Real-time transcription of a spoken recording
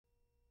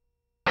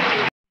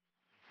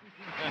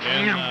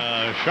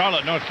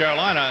Charlotte, North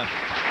Carolina.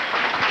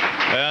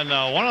 And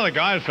one of the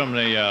guys from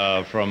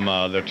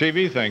the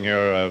TV thing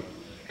here,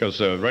 because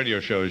the radio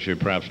show, as you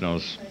perhaps know,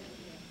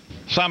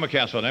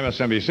 simulcast on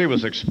MSNBC,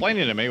 was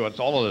explaining to me what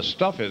all of this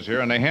stuff is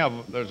here. And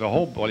there's a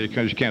whole, well, you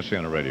can't see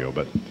on the radio,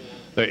 but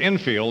the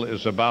infield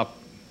is about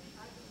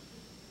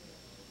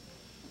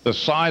the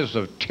size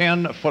of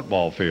 10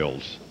 football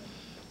fields.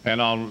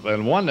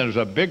 And one, there's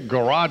a big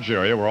garage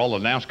area where all the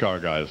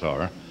NASCAR guys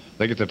are.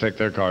 They get to take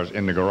their cars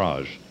in the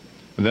garage.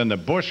 And then the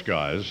Busch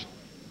guys,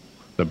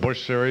 the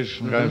Busch Series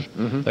guys,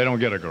 they don't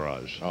get a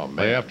garage. Oh, man.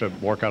 They have to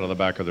work out of the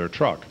back of their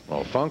truck.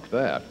 Well, funk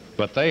that.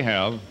 But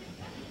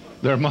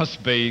there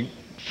must be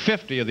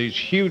 50 of these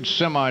huge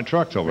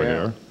semi-trucks over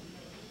here.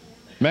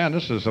 Man,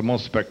 this is the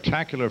most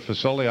spectacular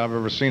facility I've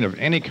ever seen of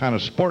any kind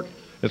of sport.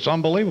 It's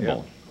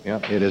unbelievable. Yeah,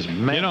 it is.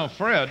 Man. You know,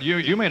 Fred,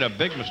 you made a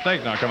big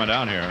mistake not coming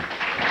down here.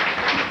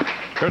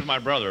 Here's my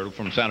brother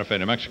from Santa Fe,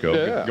 New Mexico.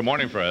 Yeah. Good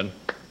morning, Fred.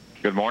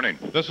 Good morning.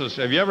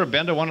 Have you ever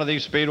been to one of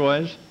these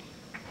speedways?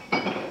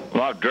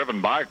 Well, I've driven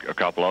by a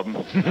couple of them.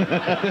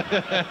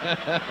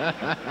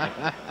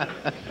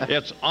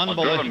 It's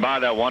unbelievable. I've driven by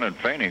that one in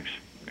Phoenix,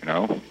 you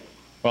know.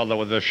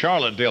 Well, the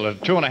Charlotte deal is a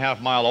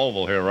 2.5 mile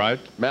oval here, right?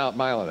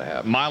 Mile and a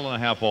half. Mile and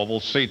a half oval.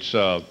 Seats,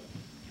 well,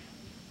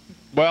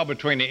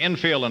 between the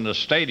infield and the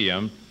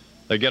stadium,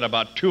 they get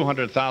about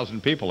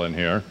 200,000 people in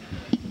here.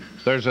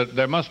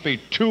 There must be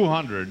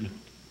 200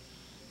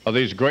 of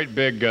these great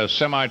big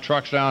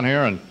semi-trucks down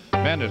here, and,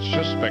 man, it's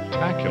just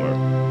spectacular.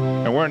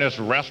 And we're in this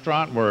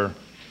restaurant where...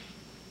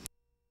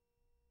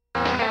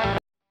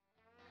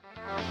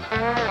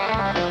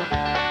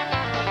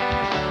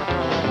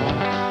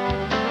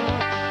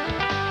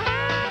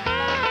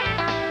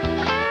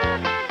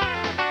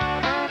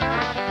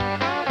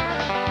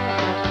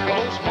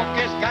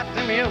 Smokey's got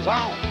them ears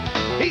on.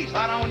 He's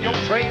out on your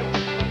trail,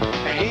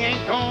 and he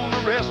ain't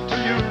gonna rest till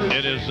you.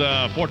 It is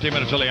 14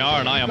 minutes till the hour,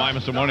 and I am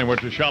Imus the Morning. We're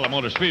at Charlotte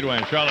Motor Speedway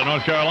in Charlotte,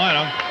 North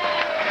Carolina.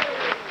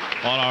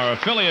 On our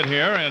affiliate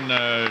here in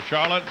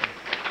Charlotte,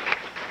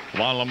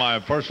 one of my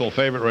personal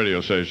favorite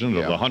radio stations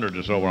of the 100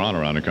 or so we're on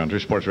around the country,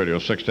 Sports Radio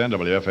 610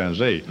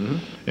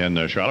 WFNZ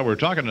in Charlotte. We're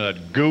talking to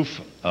that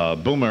goof,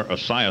 Boomer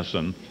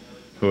Esiason,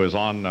 who is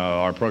on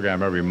our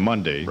program every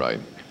Monday. Right.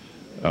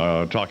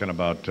 Talking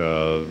about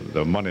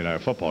the Monday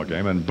Night Football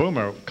game. And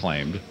Boomer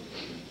claimed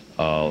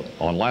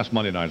on last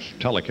Monday night's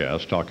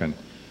telecast,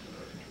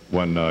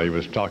 when he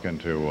was talking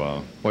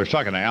to, he was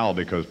talking to Al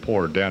because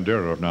poor Dan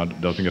Dierdorf now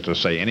doesn't get to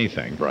say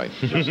anything. Right.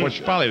 Which is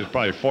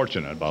probably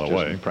fortunate, by the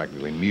way.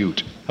 Practically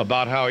mute.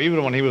 About how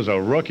even when he was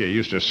a rookie, he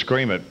used to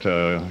scream at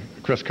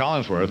Chris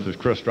Collinsworth as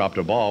Chris dropped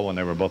a ball when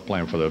they were both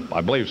playing for the,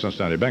 I believe,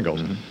 Cincinnati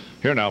Bengals.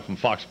 Here now from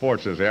Fox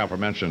Sports is the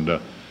aforementioned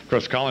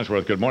Chris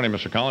Collinsworth. Good morning,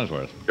 Mr.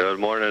 Collinsworth. Good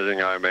morning,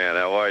 young man.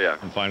 How are you?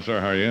 I'm fine,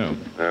 sir. How are you?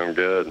 I'm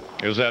good.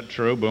 Is that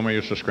true? Boomer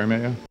used to scream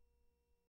at you?